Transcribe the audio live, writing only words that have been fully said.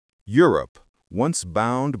Europe, once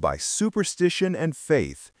bound by superstition and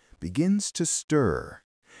faith, begins to stir.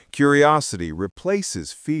 Curiosity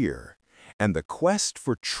replaces fear, and the quest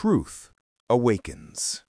for truth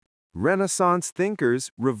awakens. Renaissance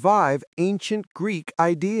thinkers revive ancient Greek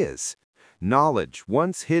ideas. Knowledge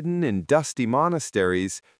once hidden in dusty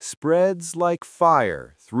monasteries spreads like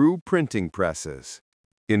fire through printing presses.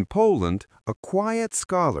 In Poland, a quiet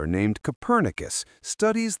scholar named Copernicus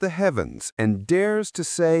studies the heavens and dares to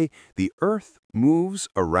say the earth moves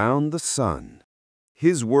around the sun.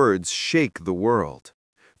 His words shake the world.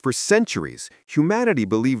 For centuries, humanity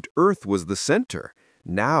believed Earth was the center.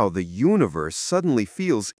 Now the universe suddenly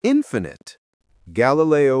feels infinite.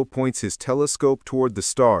 Galileo points his telescope toward the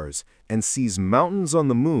stars and sees mountains on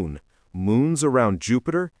the moon, moons around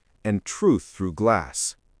Jupiter, and truth through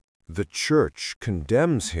glass. The Church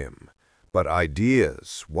condemns him, but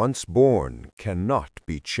ideas, once born, cannot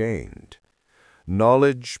be chained.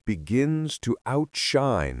 Knowledge begins to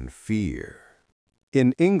outshine fear.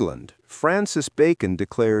 In England, Francis Bacon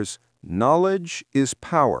declares, "Knowledge is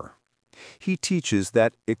power." He teaches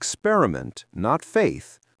that experiment, not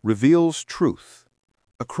faith, reveals truth.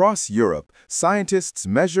 Across Europe, scientists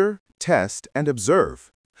measure, test, and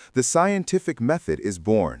observe. The scientific method is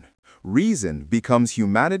born. Reason becomes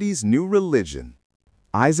humanity's new religion.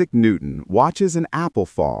 Isaac Newton watches an apple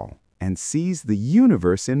fall and sees the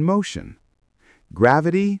universe in motion.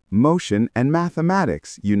 Gravity, motion, and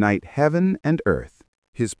mathematics unite heaven and earth.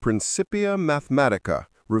 His Principia Mathematica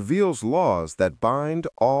reveals laws that bind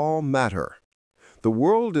all matter. The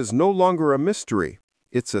world is no longer a mystery.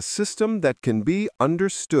 It's a system that can be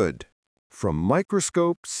understood. From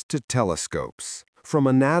microscopes to telescopes, from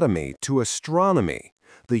anatomy to astronomy,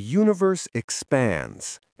 the universe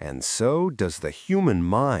expands, and so does the human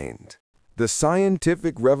mind. The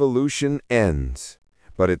scientific revolution ends,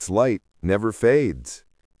 but its light never fades.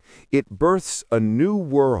 It births a new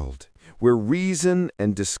world where reason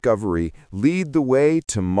and discovery lead the way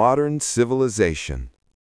to modern civilization.